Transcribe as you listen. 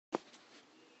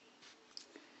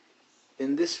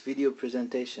In this video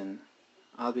presentation,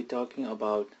 I'll be talking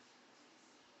about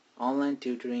online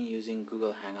tutoring using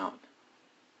Google Hangout.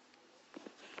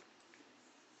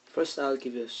 First, I'll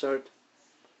give you a short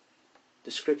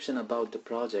description about the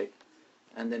project,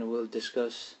 and then we'll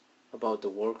discuss about the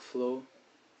workflow,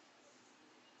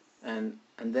 and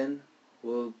then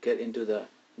we'll get into the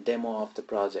demo of the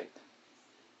project.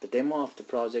 The demo of the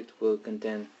project will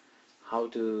contain how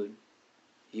to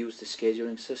use the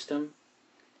scheduling system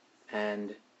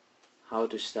and how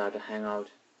to start a hangout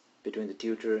between the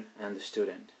tutor and the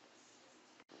student.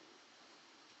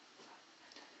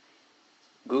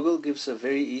 Google gives a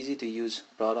very easy to use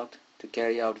product to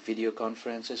carry out video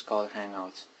conferences called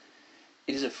Hangouts.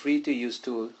 It is a free to use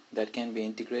tool that can be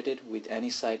integrated with any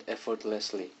site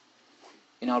effortlessly.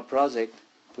 In our project,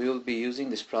 we will be using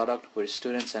this product where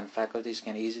students and faculties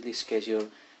can easily schedule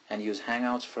and use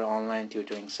Hangouts for online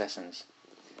tutoring sessions.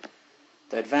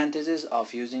 The advantages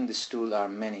of using this tool are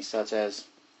many, such as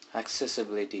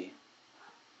accessibility,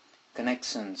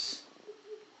 connections,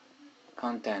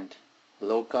 content,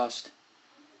 low cost,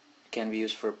 it can be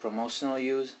used for promotional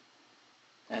use,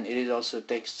 and it is also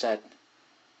text chat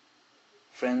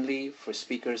friendly for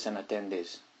speakers and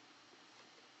attendees.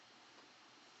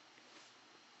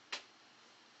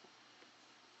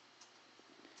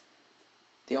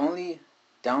 The only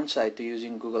downside to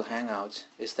using Google Hangouts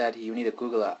is that you need a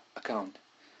Google account.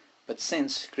 But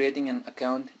since creating an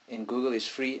account in Google is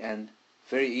free and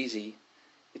very easy,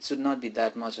 it should not be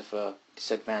that much of a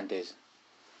disadvantage.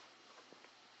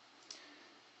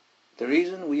 The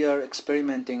reason we are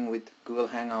experimenting with Google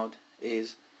Hangout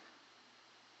is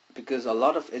because a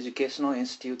lot of educational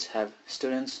institutes have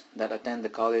students that attend the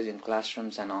college in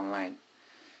classrooms and online.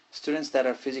 Students that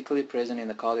are physically present in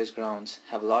the college grounds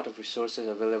have a lot of resources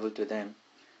available to them,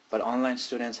 but online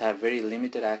students have very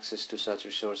limited access to such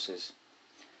resources.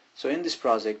 So in this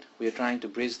project, we are trying to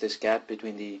bridge this gap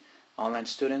between the online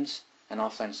students and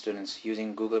offline students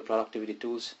using Google productivity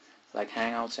tools like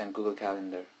Hangouts and Google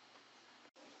Calendar.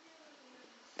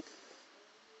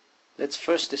 Let's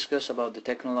first discuss about the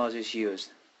technologies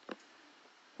used.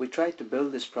 We tried to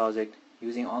build this project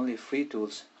using only free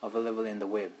tools available in the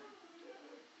web.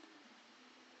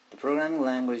 The programming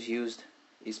language used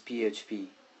is PHP.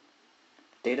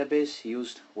 The database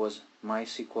used was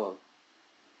MySQL.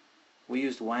 We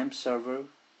used WAMP server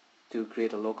to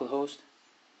create a local host.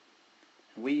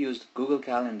 We used Google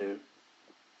Calendar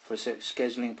for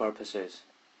scheduling purposes.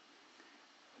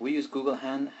 We used Google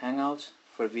Hangouts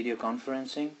for video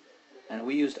conferencing, and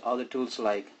we used other tools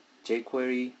like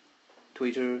jQuery,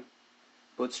 Twitter,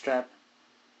 Bootstrap,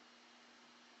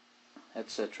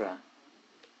 etc.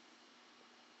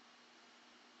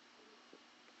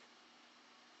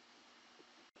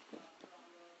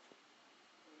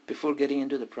 Before getting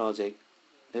into the project,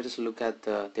 let us look at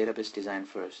the database design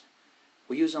first.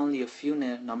 We use only a few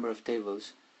number of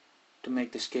tables to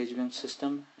make the scheduling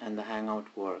system and the Hangout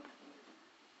work.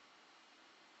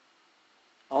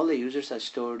 All the users are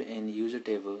stored in user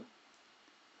table,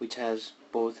 which has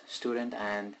both student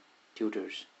and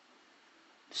tutors.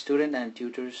 Student and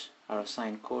tutors are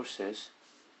assigned courses,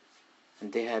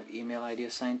 and they have email ID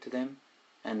assigned to them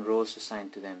and roles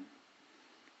assigned to them.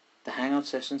 The Hangout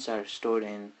sessions are stored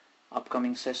in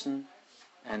upcoming session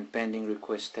and pending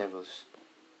request tables.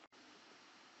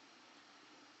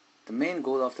 The main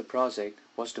goal of the project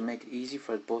was to make it easy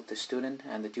for both the student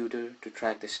and the tutor to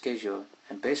track the schedule,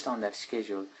 and based on that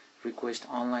schedule, request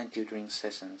online tutoring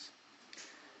sessions.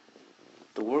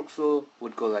 The workflow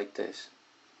would go like this.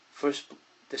 First,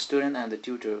 the student and the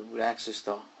tutor would access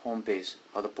the home page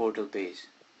or the portal page.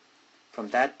 From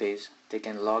that page, they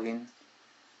can log in,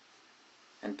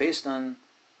 and based on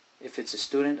if it's a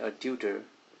student or tutor,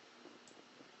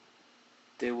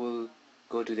 they will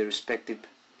go to their respective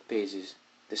pages.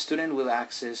 The student will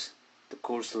access the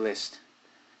course list,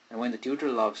 and when the tutor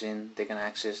logs in, they can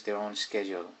access their own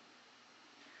schedule.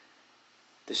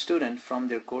 The student from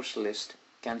their course list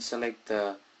can select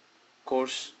the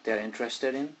course they are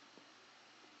interested in,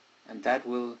 and that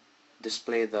will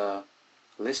display the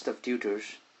list of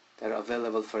tutors that are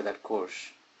available for that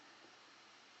course.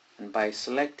 And by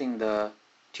selecting the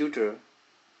tutor,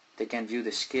 they can view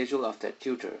the schedule of that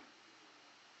tutor.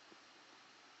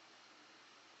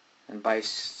 And by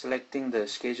selecting the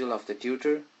schedule of the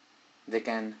tutor, they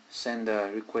can send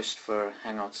a request for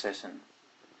Hangout session.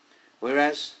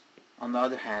 Whereas, on the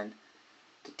other hand,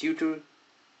 the tutor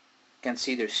can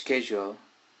see their schedule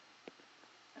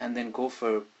and then go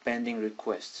for pending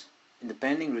requests. In the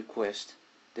pending request,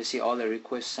 they see all the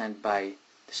requests sent by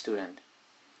the student.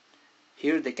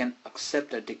 Here they can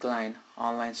accept or decline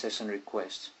online session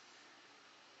requests.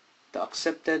 The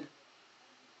accepted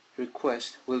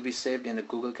request will be saved in the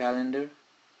Google Calendar,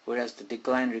 whereas the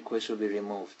declined request will be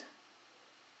removed.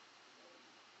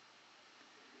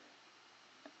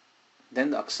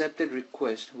 Then the accepted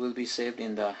request will be saved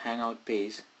in the Hangout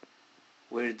page,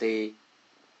 where they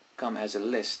come as a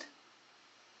list.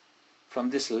 From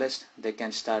this list, they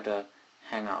can start a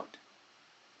Hangout.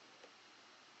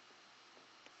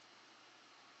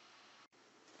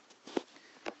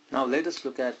 Now let us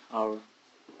look at our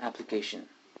application.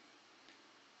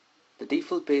 The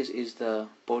default page is the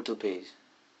portal page.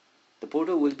 The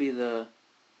portal will be the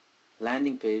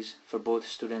landing page for both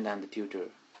student and the tutor.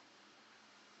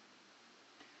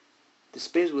 This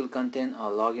page will contain a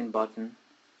login button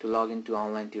to log into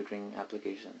online tutoring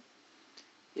application.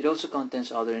 It also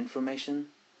contains other information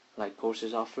like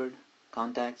courses offered,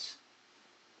 contacts,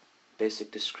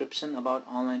 basic description about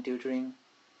online tutoring,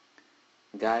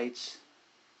 guides,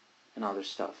 and other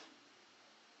stuff.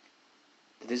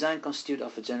 The design consists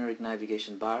of a generic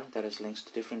navigation bar that has links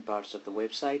to different parts of the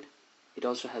website. It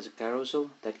also has a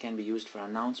carousel that can be used for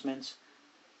announcements,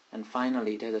 and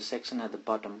finally it has a section at the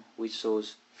bottom which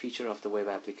shows feature of the web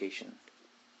application.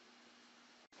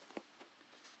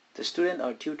 The student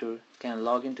or tutor can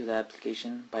log into the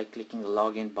application by clicking the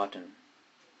login button.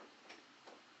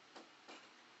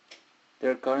 There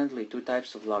are currently two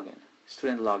types of login.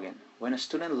 Student login. When a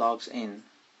student logs in,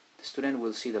 the student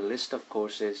will see the list of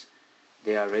courses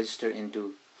they are registered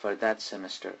into for that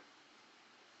semester.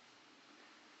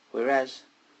 Whereas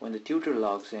when the tutor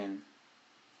logs in,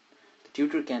 the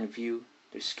tutor can view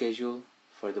their schedule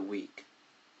for the week.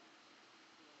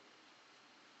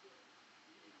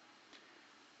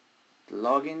 The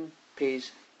login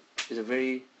page is a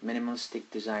very minimalistic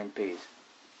design page.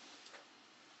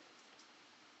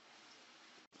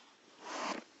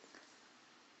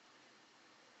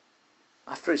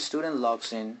 After a student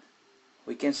logs in,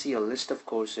 we can see a list of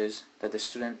courses that the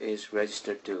student is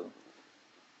registered to.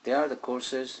 They are the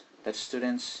courses that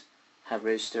students have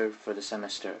registered for the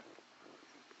semester.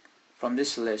 From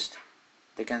this list,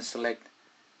 they can select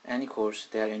any course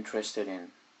they are interested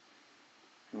in.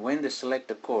 And when they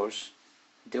select a course,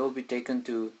 they will be taken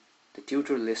to the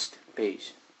tutor list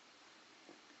page.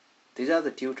 These are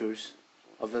the tutors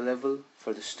available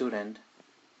for the student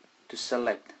to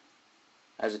select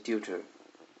as a tutor.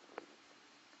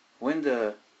 When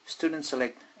the students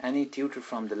select any tutor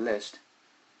from the list,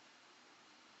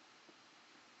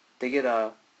 they get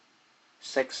a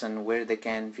section where they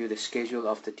can view the schedule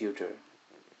of the tutor.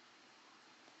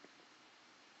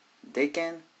 They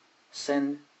can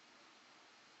send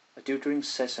a tutoring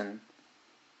session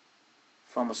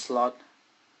from a slot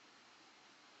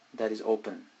that is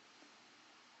open.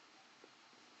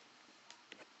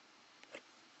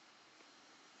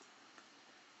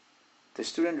 The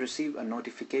student receives a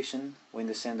notification when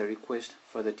they send a request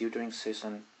for the tutoring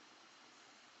session.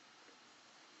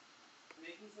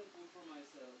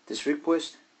 This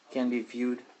request can be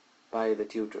viewed by the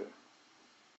tutor.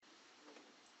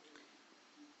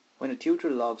 When a tutor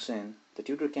logs in, the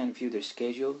tutor can view their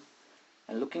schedule,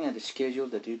 and looking at the schedule,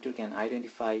 the tutor can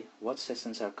identify what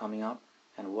sessions are coming up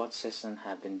and what sessions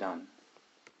have been done.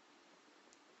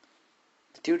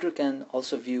 The tutor can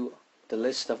also view the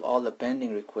list of all the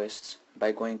pending requests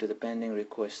by going to the pending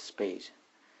requests page.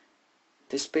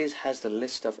 This page has the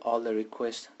list of all the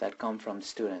requests that come from the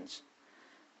students.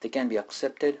 They can be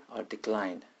accepted or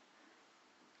declined.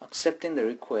 Accepting the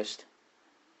request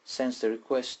sends the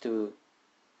request to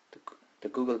the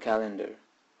Google Calendar,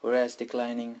 whereas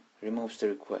declining removes the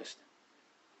request.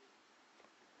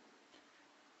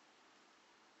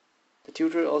 The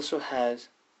tutor also has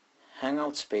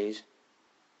Hangouts page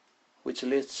which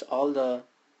lists all the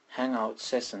Hangout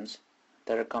sessions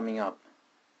that are coming up.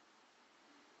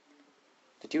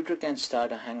 The tutor can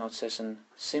start a Hangout session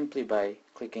simply by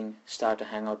clicking Start a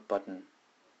Hangout button.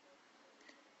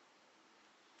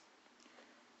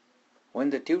 When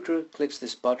the tutor clicks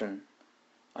this button,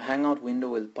 a Hangout window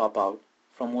will pop out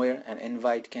from where an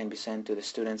invite can be sent to the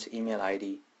student's email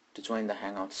ID to join the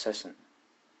Hangout session.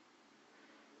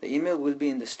 The email will be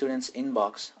in the student's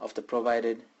inbox of the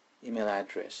provided email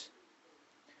address.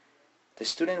 The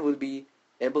student will be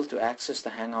able to access the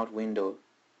Hangout window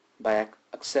by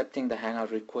accepting the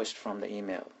Hangout request from the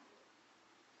email.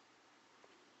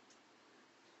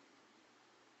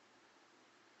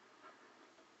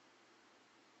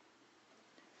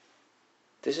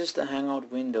 This is the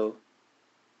Hangout window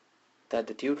that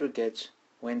the tutor gets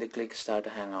when they click Start a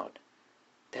Hangout.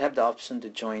 They have the option to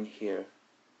join here.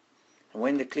 And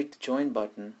when they click the Join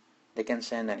button, they can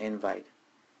send an invite.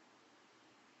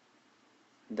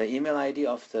 The email ID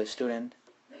of the student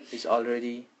is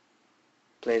already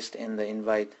placed in the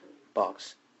invite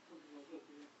box.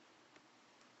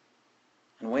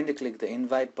 and when they click the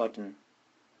invite button,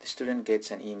 the student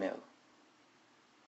gets an email.